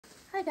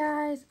Hi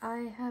guys,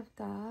 I have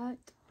got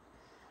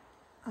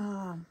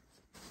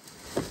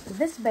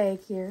this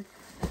bag here.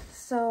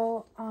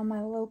 So on my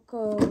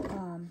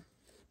local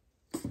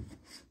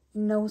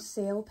no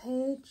sale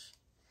page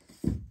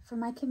for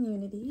my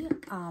community,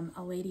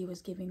 a lady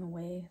was giving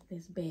away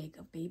this bag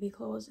of baby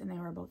clothes, and they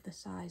were about the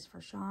size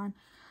for Sean.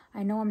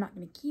 I know I'm not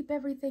going to keep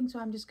everything, so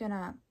I'm just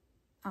gonna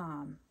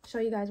show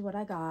you guys what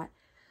I got.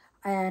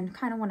 And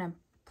kind of when I'm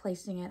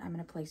placing it, I'm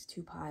going to place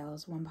two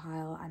piles. One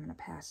pile I'm going to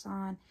pass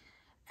on,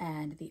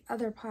 and the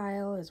other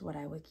pile is what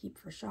I would keep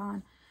for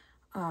Sean.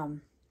 The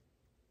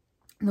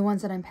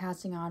ones that I'm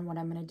passing on, what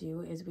I'm going to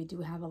do is we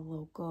do have a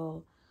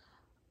local,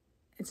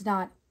 it's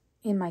not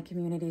in my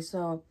community,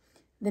 so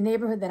the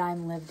neighborhood that I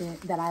live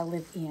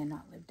in,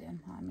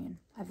 I mean,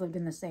 I've lived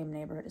in the same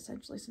neighborhood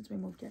essentially since we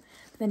moved here.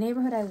 The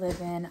neighborhood I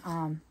live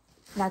in,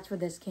 that's where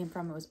this came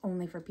from. It was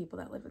only for people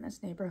that live in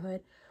this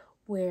neighborhood,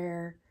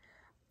 where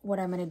what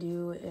I'm going to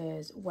do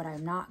is what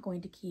I'm not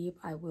going to keep,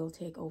 I will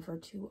take over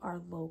to our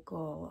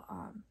local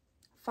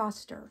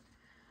foster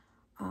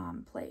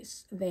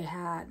place. We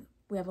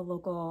have a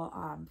local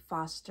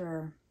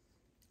foster,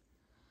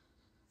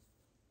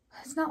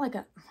 it's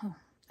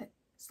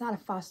not a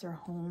foster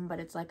home,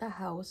 but it's like a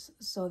house,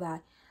 so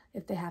that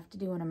if they have to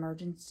do an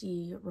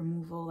emergency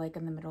removal like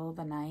in the middle of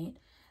the night,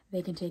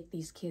 they can take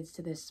these kids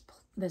to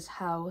this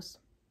house,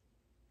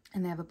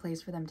 and they have a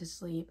place for them to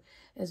sleep,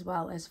 as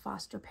well as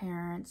foster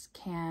parents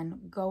can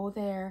go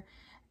there,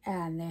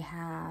 and they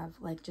have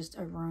like just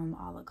a room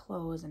all of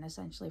clothes, and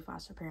essentially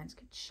foster parents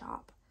could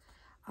shop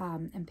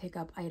and pick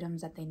up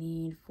items that they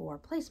need for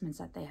placements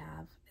that they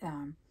have.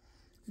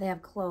 They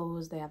have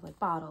clothes, they have like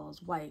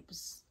bottles,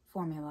 wipes,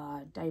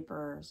 formula,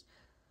 diapers,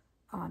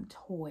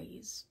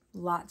 toys,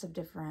 lots of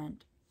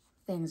different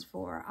things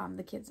for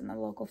the kids in the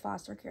local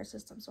foster care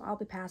system. So I'll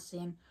be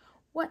passing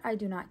what I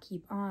do not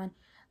keep on.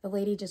 The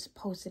lady just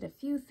posted a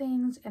few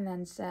things and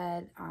then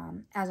said,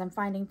 as I'm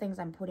finding things,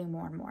 I'm putting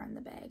more and more in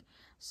the bag.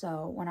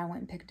 So when I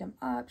went and picked them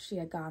up, she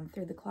had gone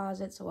through the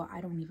closet, so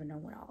I don't even know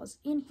what all is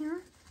in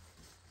here.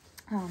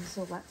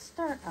 So let's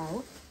start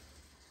out.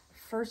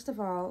 First of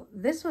all,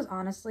 this was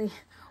honestly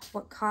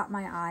what caught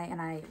my eye,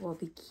 and I will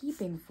be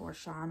keeping for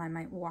Sean. I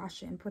might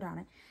wash it and put on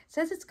it. It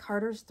says it's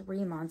Carter's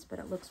 3 months, but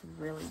it looks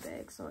really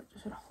big, so it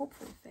should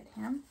hopefully fit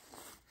him.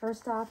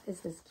 First off is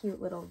this cute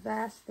little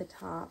vest. The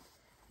top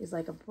is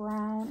like a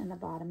brown, and the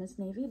bottom is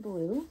navy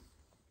blue.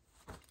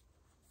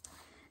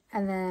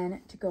 And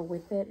then to go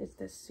with it is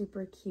this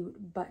super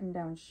cute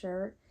button-down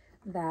shirt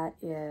that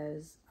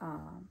is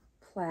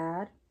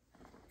plaid.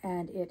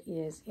 And it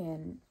is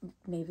in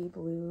navy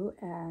blue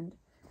and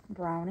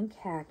brown and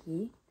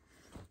khaki.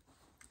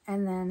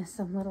 And then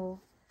some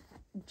little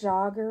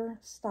jogger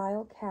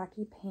style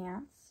khaki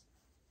pants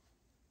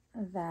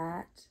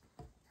that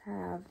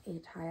have a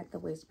tie at the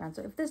waistband.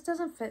 So if this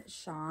doesn't fit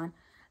Sean,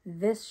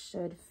 this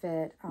should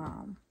fit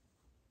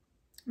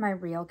my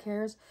Real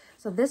Cares.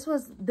 So this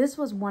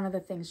was one of the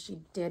things she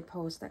did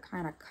post that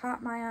kind of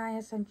caught my eye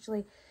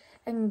essentially.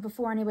 And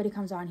before anybody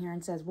comes on here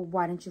and says, well,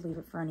 why didn't you leave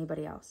it for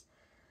anybody else?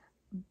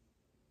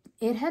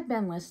 It had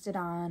been listed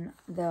on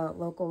the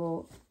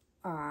local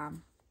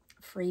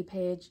free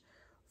page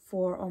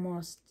for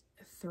almost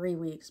 3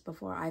 weeks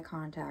before I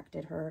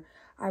contacted her.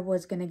 I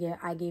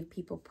gave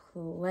people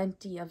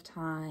plenty of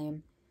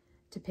time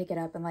to pick it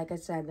up. And like I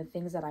said, the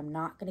things that I'm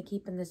not going to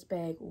keep in this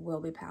bag will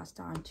be passed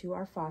on to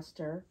our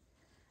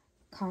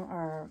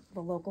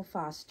the local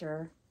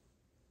foster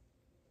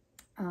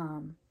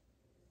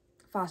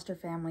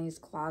family's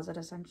closet,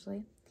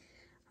 essentially.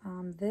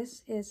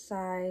 This is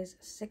size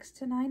 6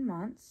 to 9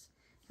 months.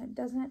 It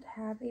doesn't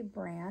have a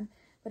brand,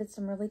 but it's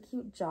some really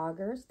cute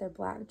joggers. They're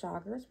black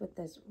joggers with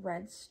this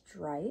red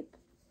stripe.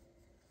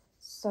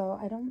 So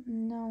I don't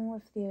know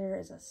if there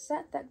is a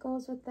set that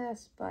goes with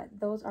this, but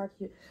those are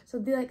cute. So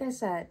like I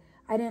said,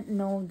 I didn't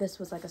know this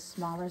was like a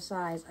smaller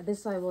size.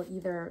 This I will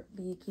either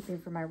be keeping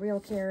for my Real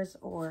Cares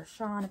or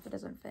Sean if it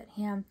doesn't fit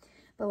him.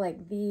 But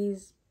like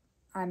these,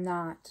 I'm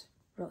not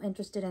real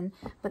interested in.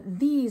 But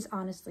these,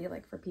 honestly,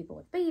 like for people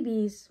with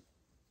babies,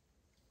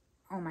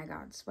 oh my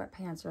god,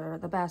 sweatpants are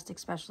the best,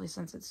 especially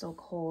since it's so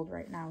cold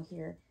right now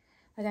here.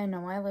 Like, I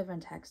know I live in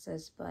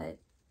Texas, but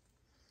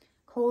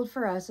cold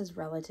for us is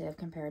relative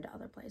compared to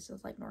other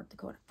places like North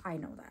Dakota. I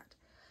know that.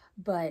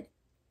 But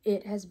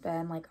it has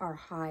been, like, our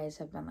highs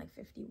have been like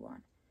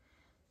 51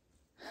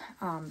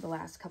 the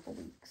last couple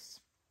weeks.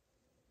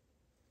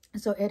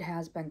 So it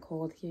has been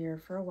cold here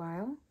for a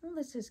while. Oh,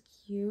 this is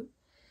cute.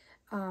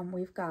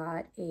 We've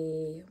got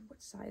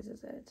what size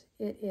is it?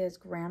 It is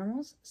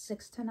Granimals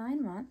 6 to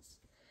 9 months.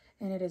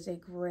 And it is a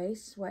gray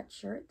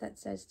sweatshirt that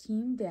says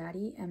Team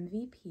Daddy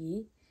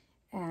MVP.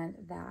 And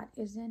that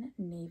is in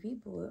navy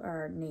blue,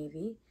 or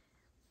navy,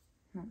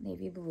 not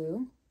navy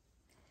blue.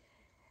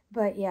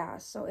 But yeah,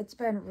 so it's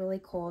been really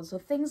cold. So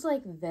things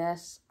like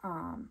this,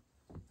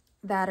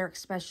 that are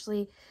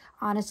especially,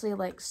 honestly,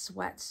 like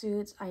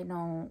sweatsuits, I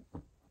know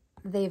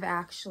they've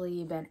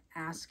actually been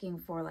asking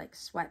for like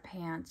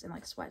sweatpants and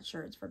like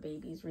sweatshirts for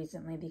babies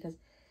recently, because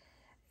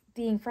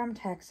being from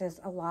Texas,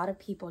 a lot of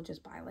people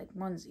just buy like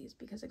onesies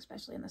because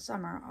especially in the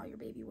summer, all your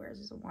baby wears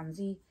is a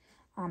onesie.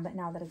 But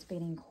now that it's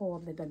getting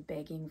cold, they've been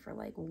begging for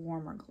like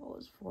warmer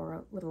clothes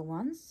for little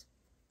ones.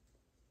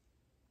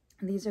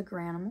 These are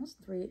Granimals,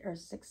 3 to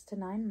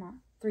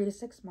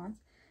 6 months,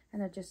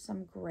 and they're just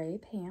some gray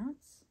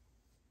pants.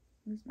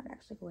 These might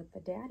actually go with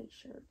the daddy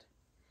shirt.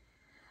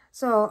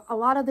 So a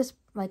lot of this,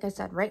 like I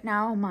said, right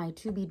now my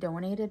to be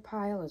donated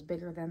pile is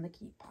bigger than the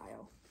keep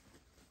pile.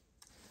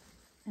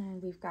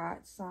 And we've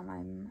got some,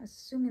 I'm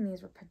assuming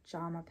these were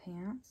pajama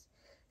pants.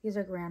 These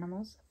are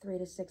Granimals, 3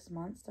 to 6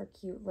 months. They're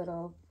cute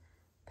little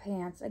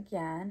pants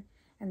again.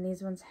 And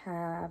these ones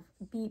have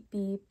beep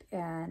beep,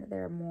 and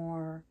they're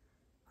more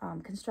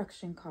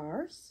construction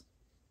cars.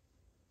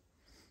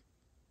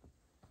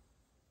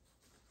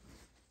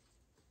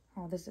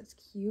 Oh, this is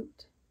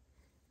cute.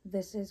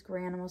 This is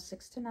Granimals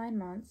 6 to 9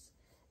 months,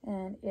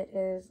 and it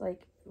is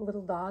like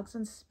little dogs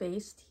in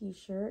space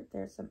t-shirt.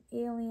 There's some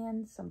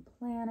aliens, some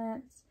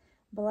planets,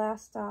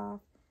 blast off,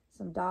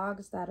 some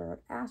dogs that are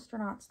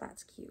astronauts.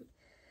 That's cute.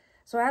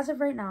 So as of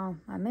right now,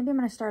 maybe I'm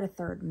going to start a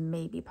third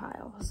maybe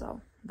pile.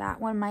 So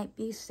that one might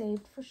be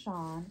saved for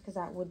Sean, because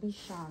that would be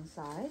Sean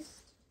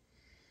sized.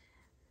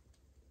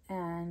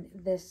 And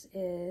this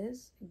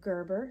is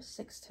Gerber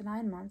 6 to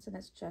 9 months, and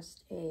it's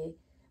just a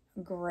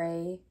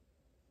gray,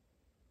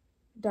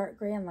 dark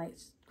gray and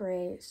light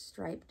gray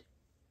striped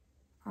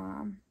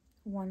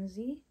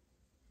onesie.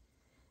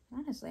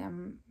 Honestly, I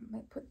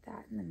might put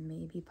that in the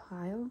maybe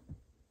pile.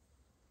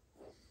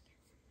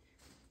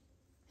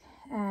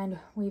 And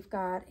we've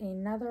got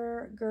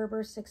another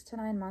Gerber 6 to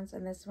 9 months,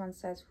 and this one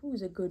says,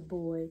 "Who's a good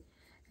boy?"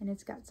 And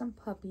it's got some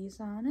puppies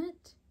on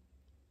it.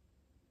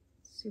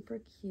 Super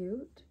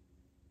cute.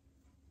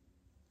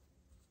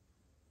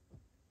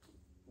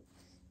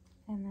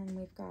 And then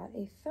we've got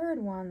a third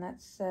one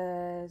that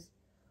says,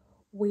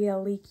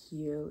 "Whaley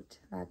cute."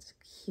 That's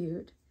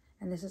cute.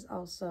 And this is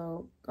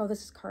also, oh,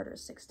 this is Carter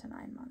 6 to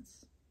 9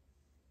 months.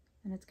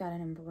 And it's got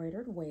an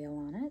embroidered whale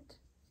on it.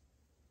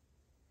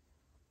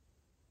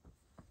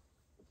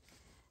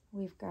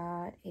 We've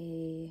got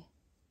a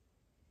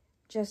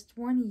Just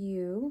One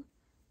You,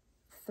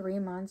 3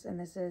 months, and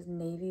this is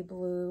navy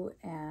blue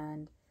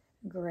and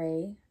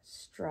gray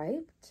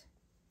striped.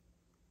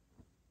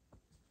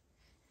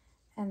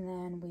 And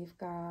then we've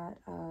got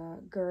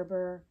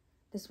Gerber.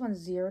 This one's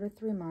 0 to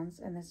 3 months,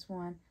 and this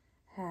one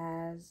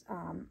has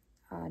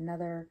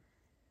another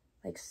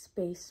like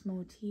space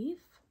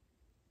motif.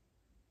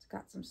 It's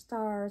got some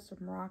stars,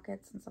 some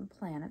rockets, and some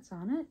planets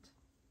on it.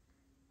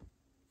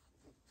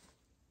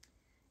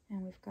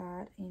 And we've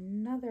got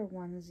another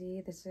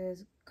onesie. This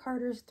is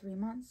Carter's 3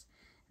 months.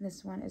 And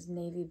this one is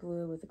navy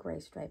blue with a gray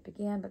stripe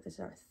again, but these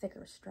are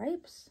thicker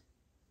stripes.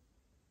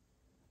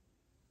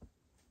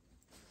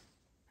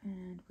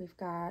 And we've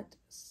got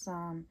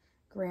some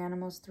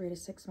Granimals 3 to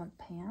 6 month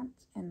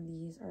pants. And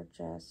these are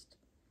just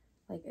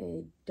like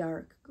a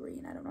dark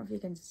green. I don't know if you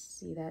can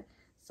see that.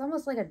 It's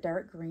almost like a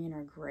dark green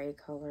or gray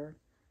color.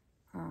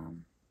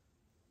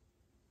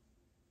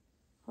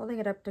 Holding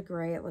it up to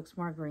gray, it looks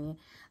more green.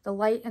 The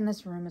light in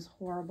this room is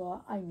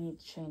horrible. I need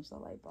to change the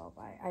light bulb.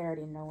 I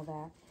already know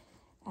that.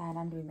 And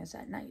I'm doing this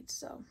at night,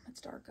 so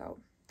it's dark out.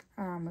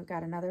 We've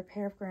got another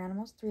pair of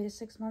Granimals, 3 to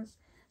 6 months.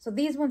 So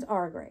these ones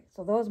are gray.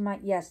 So those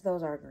might, yes,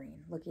 those are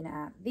green. Looking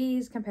at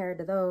these compared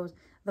to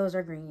those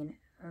are green.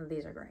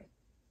 These are gray.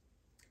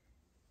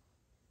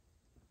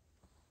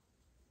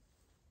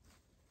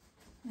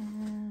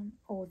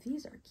 Oh,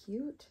 these are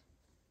cute.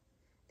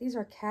 These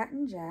are Cat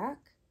and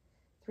Jack.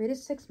 3 to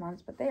 6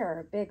 months, but they are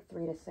a big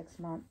 3 to 6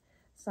 month.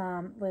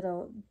 Some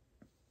little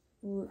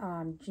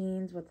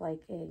jeans with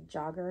like a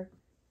jogger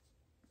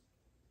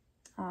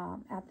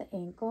at the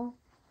ankle,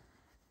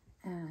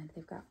 and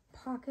they've got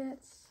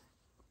pockets.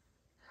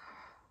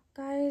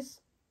 Guys,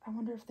 I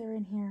wonder if they're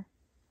in here.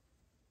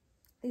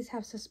 These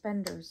have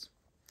suspenders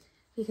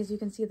because you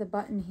can see the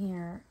button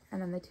here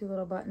and then the 2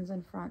 little buttons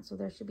in front, so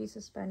there should be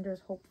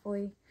suspenders,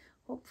 hopefully.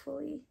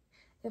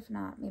 If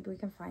not, maybe we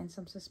can find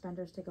some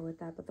suspenders to go with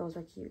that, but those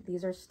are cute.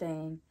 These are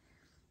staying.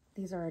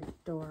 These are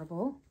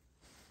adorable.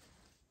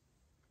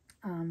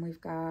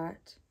 We've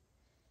got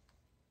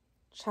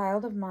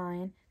Child of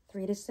Mine,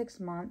 3 to 6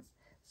 months.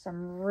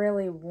 Some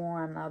really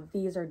warm. Now,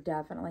 these are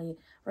definitely,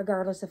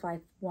 regardless if I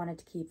wanted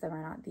to keep them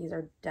or not, these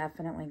are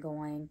definitely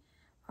going.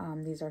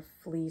 These are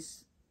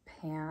fleece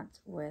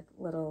pants with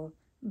little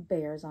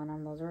bears on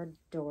them. Those are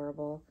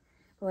adorable.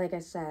 But like I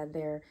said,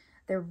 they're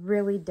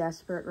really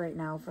desperate right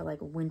now for like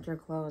winter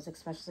clothes,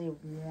 especially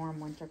warm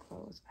winter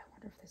clothes. I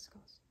wonder if this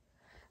goes.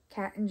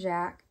 Cat and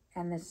Jack,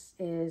 and this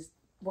is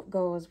what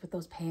goes with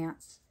those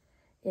pants.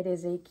 It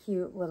is a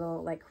cute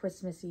little like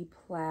Christmassy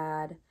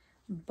plaid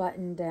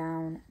button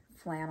down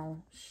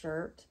flannel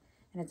shirt,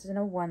 and it's in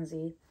a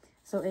onesie.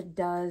 So it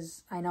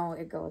does, I know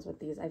it goes with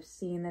these. I've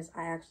seen this.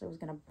 I actually was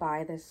going to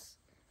buy this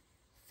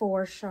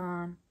for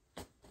Sean,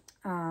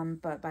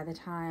 but by the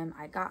time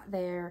I got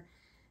there,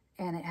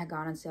 and it had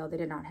gone on sale, they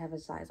did not have a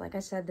size. Like I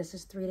said, this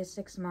is 3 to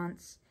 6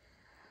 months.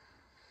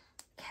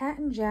 Cat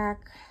and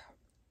Jack,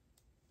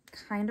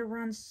 kind of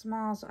runs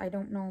small, so I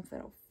don't know if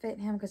it'll fit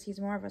him because he's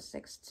more of a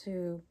 6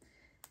 to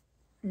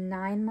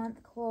 9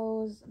 month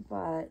clothes,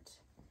 but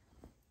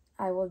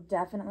I will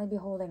definitely be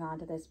holding on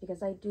to this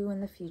because I do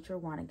in the future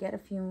want to get a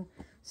few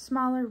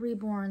smaller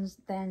Reborns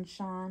than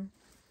Sean.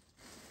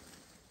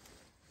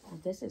 Oh,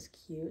 this is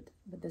cute,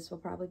 but this will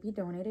probably be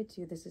donated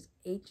too. This is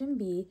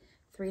H&B,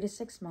 3 to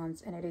 6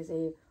 months, and it is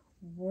a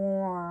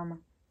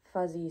warm,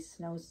 fuzzy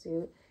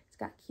snowsuit. It's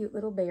got cute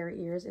little bear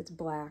ears. It's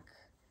black.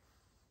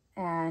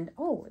 And,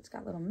 oh, it's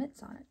got little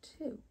mitts on it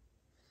too.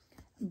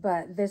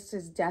 But this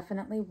is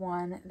definitely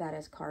one that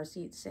is car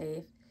seat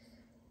safe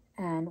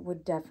and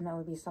would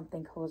definitely be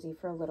something cozy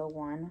for a little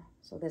one.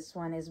 So this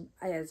one is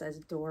as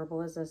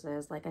adorable as this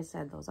is. Like I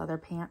said, those other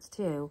pants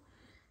too.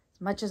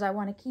 As much as I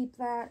want to keep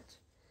that,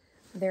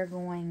 they're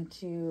going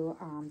to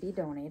be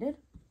donated.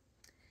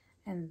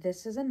 And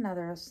this is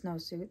another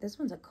snowsuit. This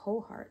one's a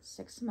Cohort,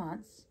 6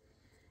 months.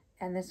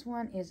 And this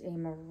one is a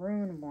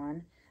maroon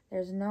one.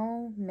 There's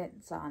no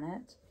mitts on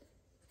it.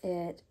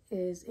 It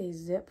is a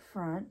zip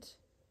front.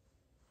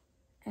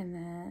 And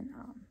then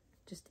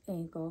just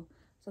ankle.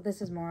 So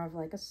this is more of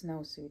like a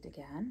snowsuit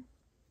again.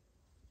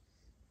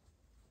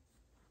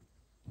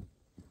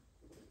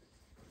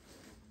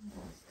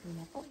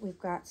 Oh, we've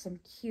got some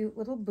cute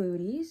little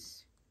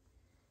booties.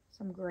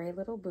 Some gray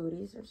little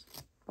booties. There's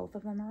both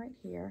of them are right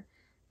here.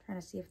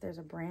 Trying to see if there's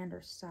a brand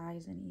or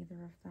size in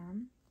either of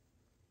them.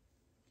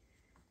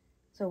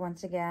 So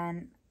once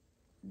again,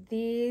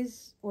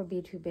 these would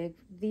be too big.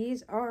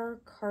 These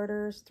are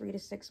Carter's 3 to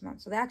 6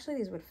 months. So actually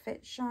these would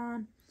fit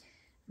Sean,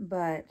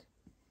 but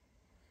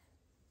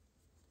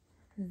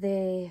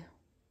they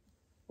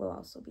will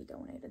also be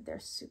donated. They're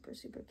super,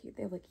 super cute.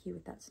 They look cute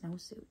with that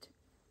snowsuit.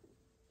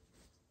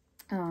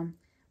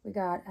 We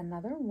got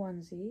another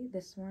onesie.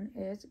 This one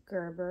is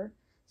Gerber,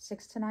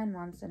 6 to 9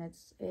 months, and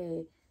it's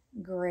a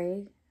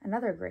gray,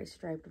 another gray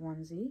striped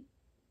onesie.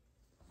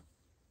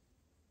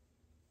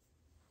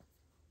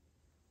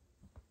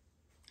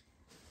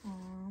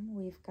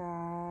 We've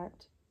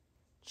got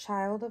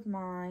Child of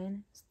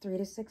Mine, 3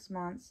 to 6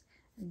 months,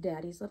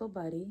 Daddy's Little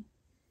Buddy,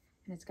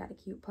 and it's got a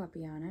cute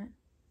puppy on it.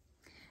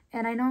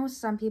 And I know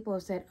some people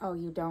have said, oh,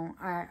 you don't.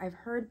 I've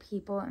heard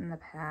people in the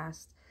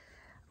past,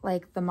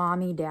 like the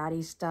mommy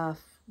daddy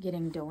stuff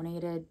getting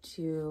donated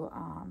to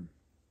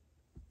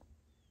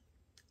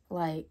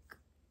like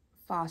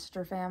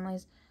foster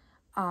families.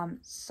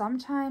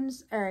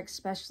 Sometimes, or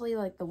especially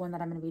like the one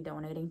that I'm going to be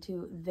donating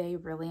to, they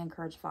really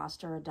encourage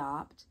foster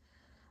adopt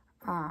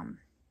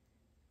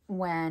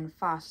when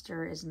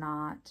foster is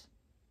not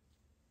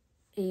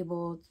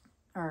able,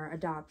 or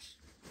adopt,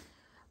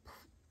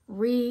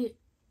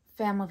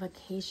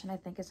 refamilification, I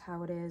think is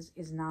how it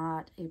is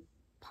not a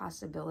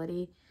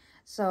possibility.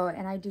 So,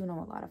 and I do know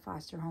a lot of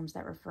foster homes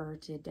that refer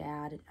to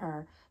dad,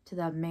 or to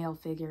the male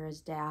figure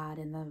as dad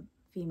and the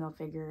female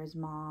figure as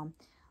mom.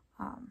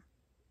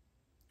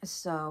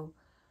 So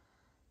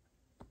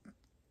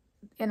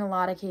in a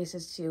lot of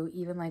cases too,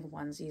 even like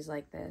onesies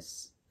like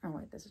this, oh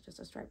wait, this is just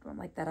a striped one,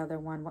 like that other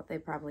one, what they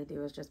probably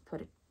do is just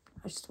put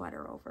a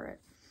sweater over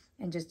it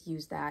and just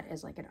use that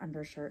as like an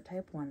undershirt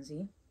type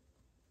onesie.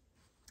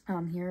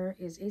 Here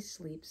is a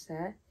sleep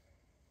set.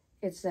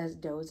 It says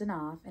Dozing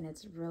Off, and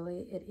it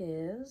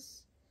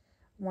is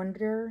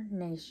Wonder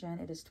Nation.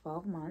 It is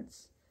 12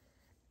 months,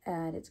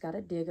 and it's got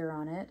a digger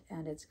on it,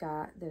 and it's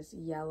got this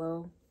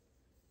yellow,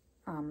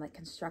 like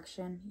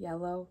construction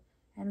yellow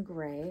and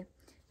gray,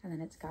 and then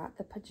it's got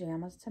the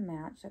pajamas to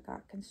match that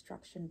got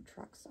construction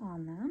trucks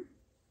on them.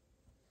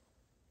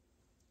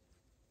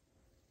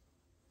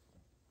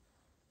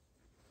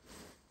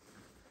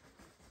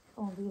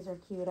 Oh, these are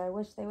cute. I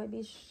wish they would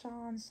be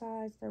Sean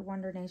size. They're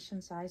Wonder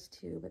Nation size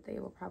too, but they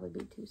will probably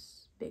be too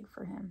big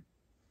for him.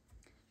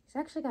 He's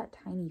actually got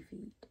tiny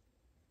feet.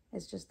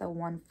 It's just the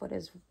one foot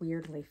is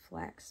weirdly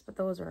flexed, but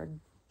those are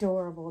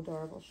adorable,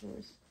 adorable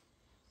shoes.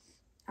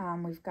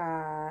 We've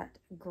got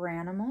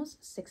Granimals,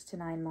 6 to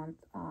 9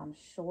 month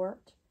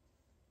short.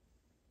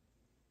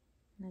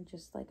 And then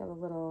just like a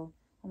little,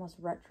 almost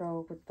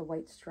retro with the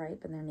white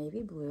stripe, and they're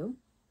navy blue.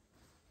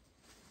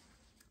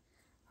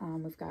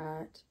 We've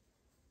got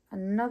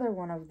another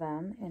one of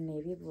them in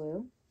navy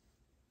blue.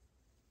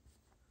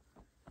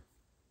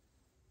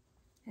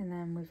 And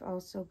then we've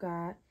also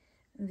got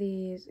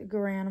these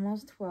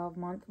Granimals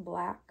 12-month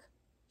black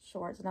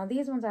shorts. Now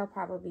these ones I'll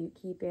probably be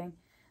keeping.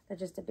 They're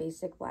just a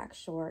basic black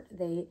short.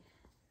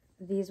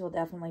 These will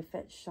definitely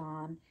fit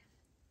Sean.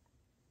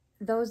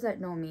 Those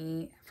that know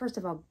me, first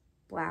of all,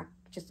 black,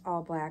 just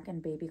all black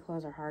and baby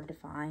clothes are hard to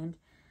find.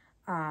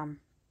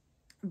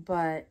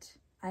 But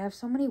I have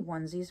so many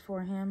onesies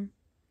for him,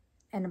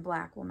 and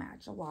black will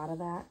match a lot of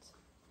that.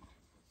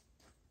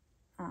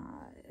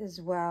 As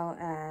well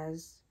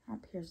as, oh,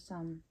 here's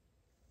some,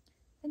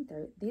 I think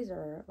these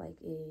are like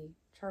a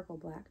charcoal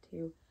black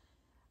too.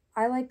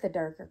 I like the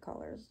darker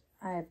colors.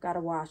 I've got to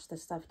wash the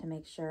stuff to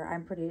make sure.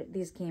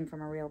 These came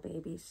from a real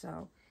baby,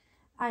 so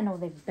I know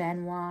they've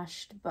been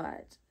washed,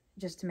 but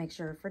just to make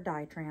sure for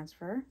dye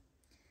transfer.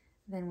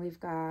 Then we've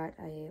got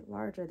a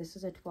larger, this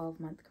is a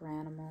 12-month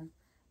Granimal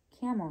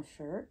camo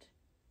shirt.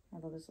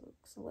 although this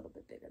looks a little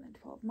bit bigger than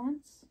 12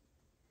 months.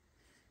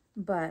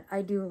 But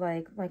I do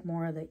like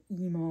more of the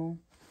emo.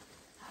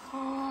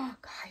 Oh,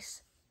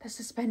 guys, the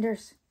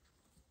suspenders.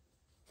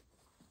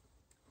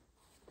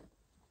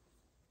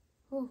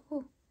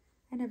 Oh,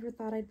 I never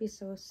thought I'd be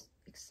so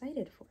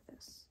excited for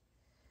this.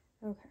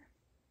 Okay.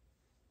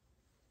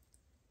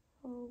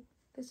 Oh,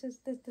 this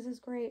is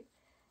great.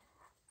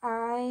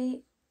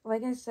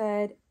 Like I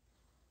said,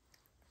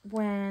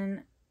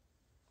 when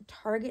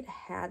Target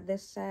had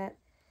this set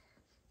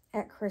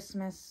at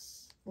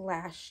Christmas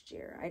last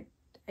year,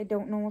 I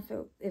don't know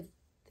if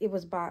it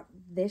was bought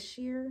this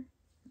year.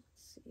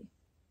 Let's see.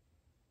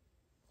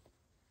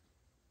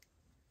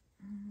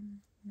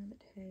 The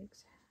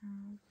tags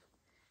have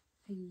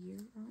a year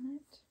on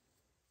it.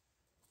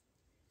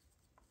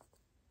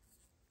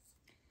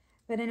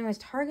 But anyways,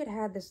 Target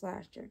had this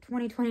last year,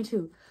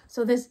 2022.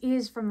 So this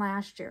is from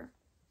last year.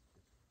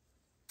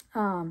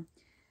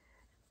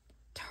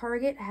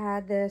 Target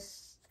had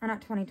this, or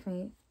not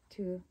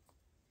 2022.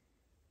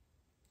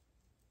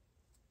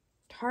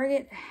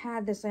 Target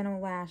had this, I know,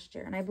 last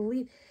year. And I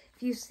believe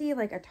if you see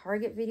like a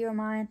Target video of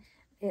mine,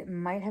 it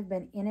might have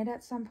been in it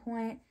at some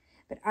point.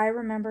 But I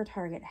remember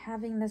Target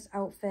having this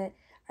outfit.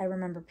 I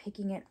remember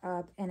picking it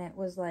up and it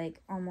was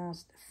like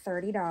almost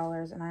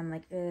 $30. And I'm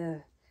like,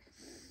 ugh.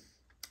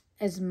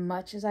 As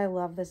much as I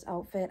love this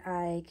outfit,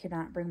 I could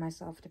not bring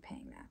myself to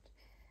paying that.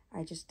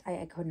 I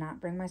could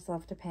not bring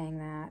myself to paying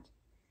that.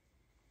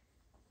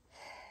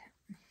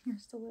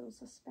 Here's the little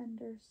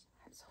suspenders.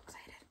 I'm so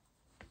excited.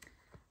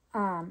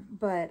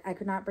 But I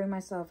could not bring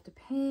myself to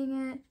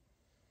paying it.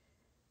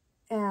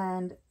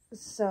 And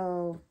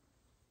so,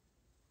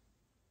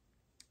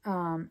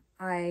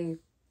 I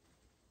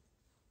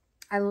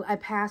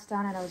passed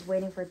on it. I was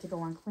waiting for it to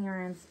go on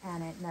clearance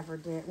and it never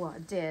did. Well,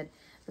 it did,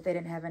 but they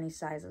didn't have any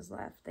sizes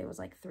left. They was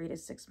like 3 to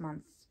 6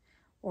 months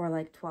or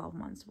like 12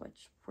 months,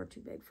 which were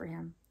too big for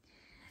him.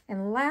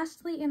 And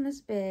lastly in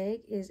this bag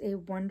is a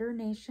Wonder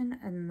Nation,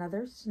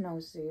 another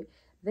snowsuit.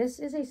 This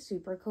is a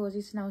super cozy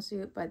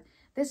snowsuit, but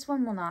this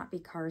one will not be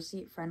car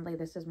seat friendly.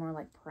 This is more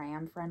like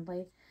pram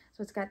friendly.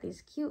 So it's got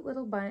these cute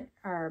little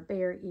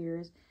bear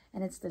ears,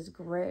 and it's this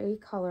gray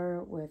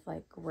color with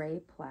like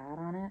gray plaid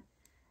on it.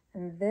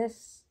 And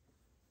this,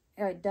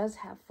 it does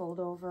have fold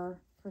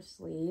over for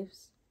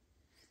sleeves,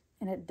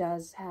 and it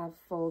does have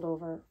fold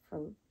over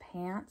for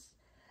pants.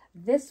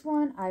 This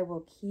one I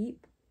will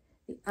keep.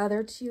 The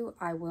other two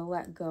I will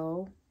let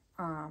go.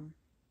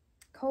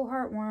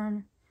 Cohort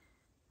one,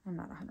 I'm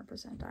not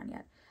 100% on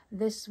yet.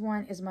 This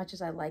one, as much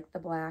as I like the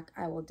black,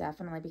 I will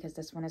definitely, because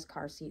this one is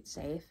car seat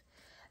safe.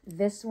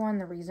 This one,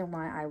 the reason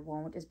why I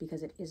won't is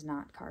because it is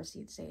not car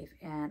seat safe,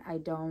 and I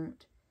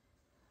don't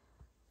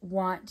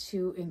want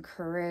to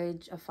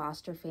encourage a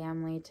foster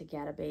family to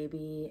get a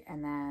baby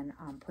and then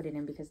put it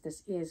in, because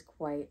this is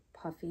quite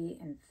puffy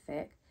and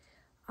thick.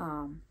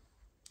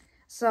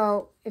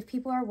 So if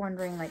people are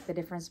wondering like the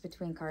difference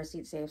between car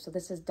seat safe, so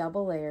this is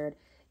double layered.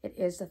 It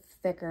is a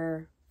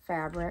thicker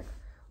fabric,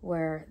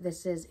 where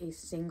this is a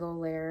single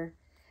layer,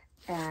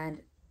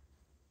 and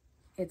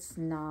it's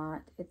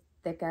not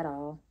thick at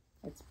all.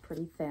 It's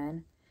pretty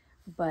thin,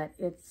 but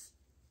it's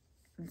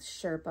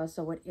Sherpa,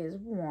 so it is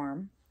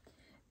warm.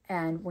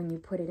 And when you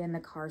put it in the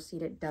car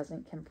seat, it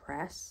doesn't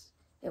compress.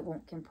 It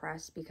won't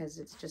compress because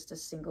it's just a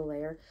single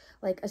layer.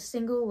 Like a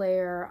single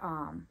layer,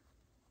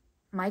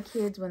 my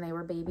kids, when they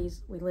were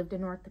babies, we lived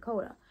in North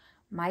Dakota.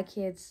 My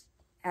kids,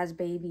 as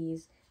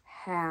babies,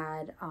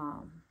 had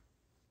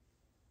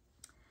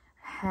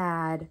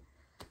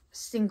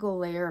single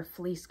layer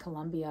fleece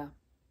Columbia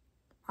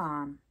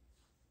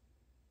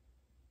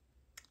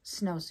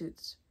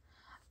snowsuits.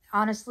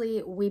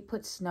 Honestly, we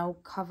put snow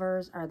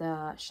covers or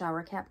the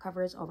shower cap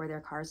covers over their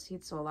car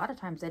seats, so a lot of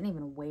times they didn't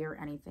even wear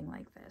anything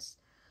like this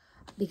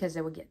because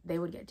they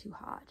would get too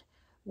hot.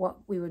 What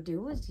we would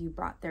do is you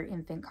brought their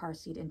infant car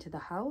seat into the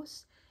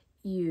house.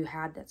 You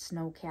had that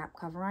snow cap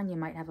cover on. You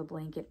might have a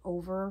blanket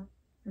over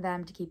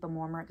them to keep them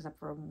warmer, except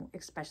for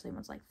especially when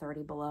it's like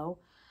 30 below.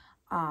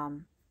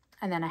 And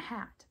then a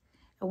hat.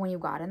 And when you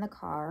got in the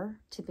car,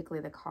 typically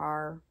the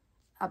car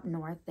up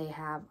north, they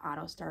have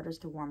auto starters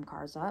to warm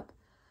cars up.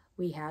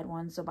 We had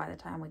one, so by the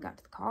time we got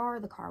to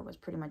the car was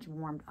pretty much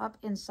warmed up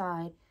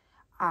inside.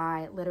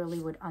 I literally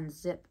would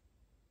unzip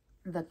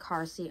the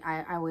car seat.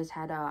 I always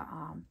had a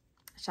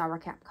shower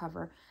cap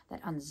cover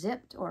that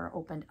unzipped or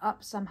opened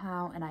up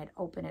somehow, and I'd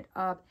open it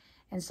up,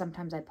 and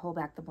sometimes I'd pull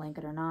back the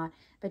blanket or not.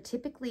 But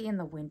typically in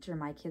the winter,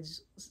 my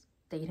kids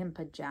stayed in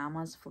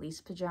pajamas,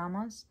 fleece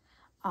pajamas,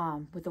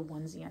 with a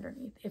onesie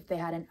underneath. If they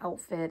had an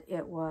outfit,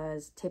 it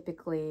was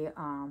typically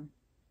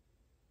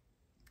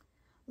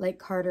like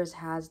Carter's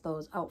has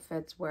those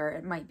outfits where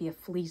it might be a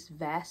fleece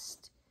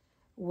vest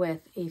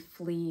with a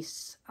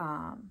fleece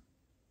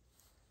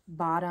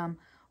bottom,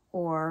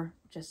 or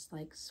just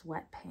like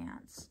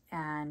sweatpants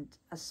and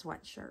a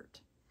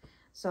sweatshirt.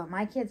 So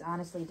my kids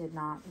honestly did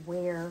not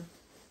wear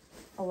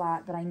a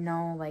lot, but I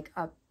know like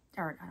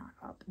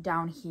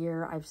down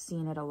here, I've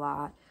seen it a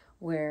lot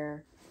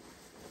where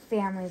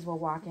families will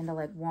walk into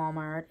like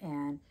Walmart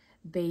and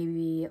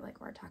baby, like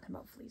we're talking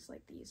about fleece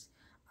like these,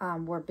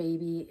 where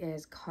baby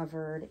is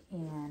covered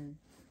in,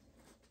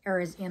 or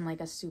is in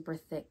like a super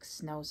thick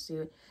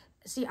snowsuit.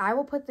 See, I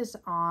will put this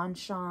on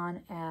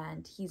Sean,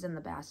 and he's in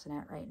the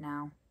bassinet right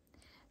now.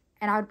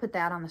 And I would put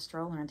that on the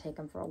stroller and take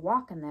him for a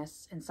walk in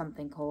this in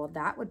something cold.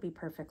 That would be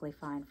perfectly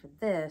fine for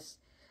this.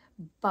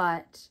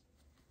 But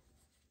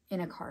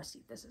in a car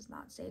seat, this is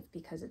not safe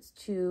because it's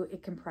too,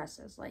 it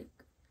compresses. Like,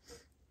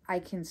 I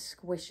can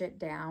squish it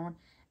down,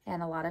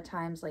 and a lot of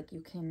times, like,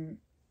 you can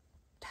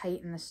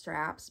tighten the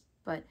straps.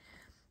 But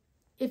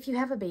if you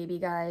have a baby,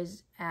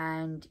 guys,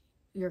 and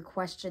you're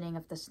questioning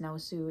if the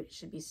snowsuit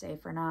should be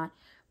safe or not,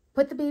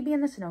 put the baby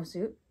in the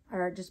snowsuit,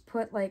 or just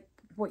put, like,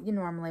 what you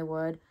normally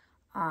would,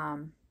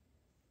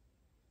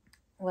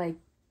 like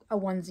a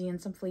onesie and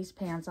some fleece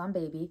pants on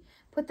baby.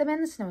 Put them in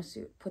the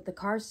snowsuit. Put the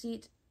car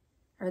seat,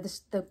 or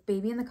the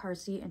baby in the car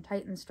seat, and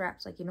tighten the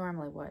straps like you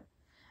normally would.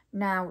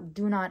 Now,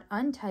 do not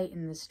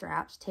untighten the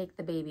straps. Take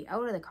the baby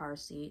out of the car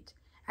seat,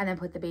 and then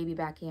put the baby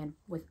back in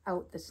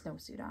without the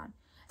snowsuit on.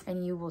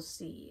 And you will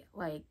see,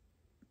 like,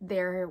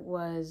 there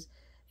was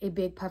a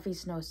big puffy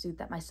snowsuit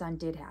that my son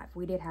did have.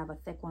 We did have a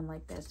thick one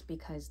like this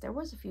because there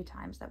was a few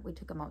times that we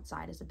took him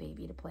outside as a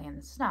baby to play in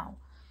the snow.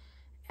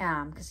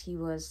 Because he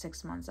was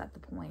 6 months at the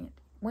point.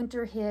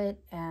 Winter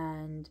hit,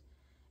 and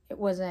it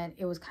was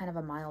kind of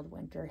a mild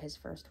winter, his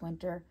first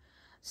winter.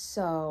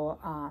 So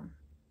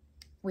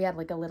we had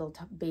like a little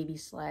baby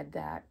sled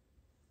that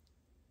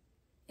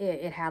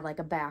it had like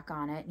a back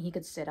on it, and he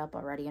could sit up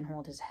already and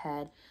hold his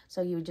head.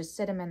 So you would just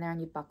sit him in there and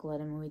you'd buckle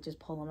it, and we'd just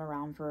pull him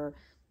around for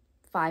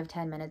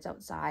 5-10 minutes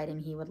outside,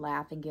 and he would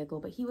laugh and giggle.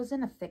 But he was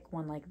in a thick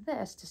one like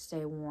this to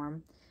stay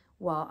warm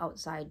while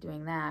outside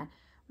doing that.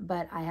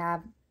 But I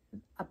have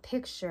a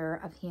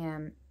picture of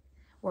him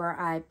where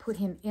I put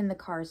him in the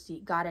car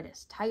seat, got it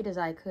as tight as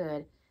I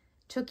could,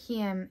 took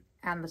him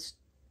and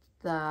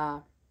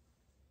the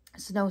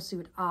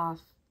snowsuit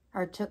off,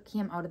 or took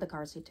him out of the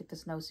car seat, took the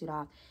snowsuit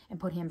off, and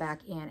put him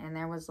back in. And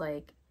there was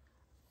like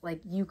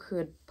you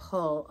could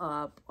pull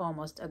up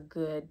almost a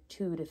good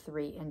 2 to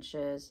 3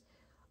 inches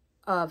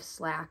of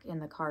slack in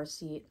the car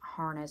seat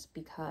harness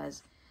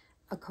because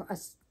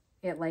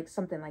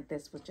something like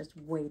this was just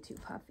way too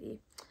puffy.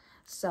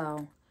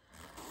 So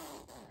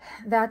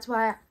that's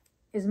why,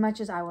 as much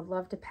as I would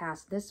love to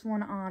pass this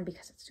one on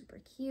because it's super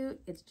cute,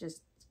 it's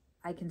just,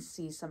 I can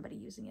see somebody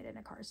using it in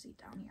a car seat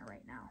down here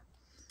right now.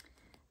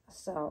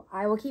 So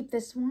I will keep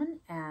this one,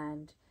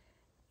 and,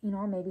 you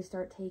know, maybe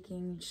start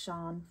taking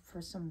Sean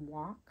for some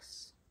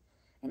walks.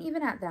 And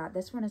even at that,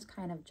 this one is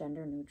kind of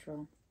gender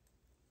neutral.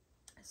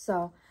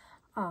 So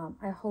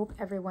I hope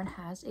everyone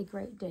has a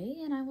great day,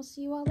 and I will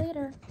see you all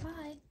later.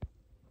 Bye.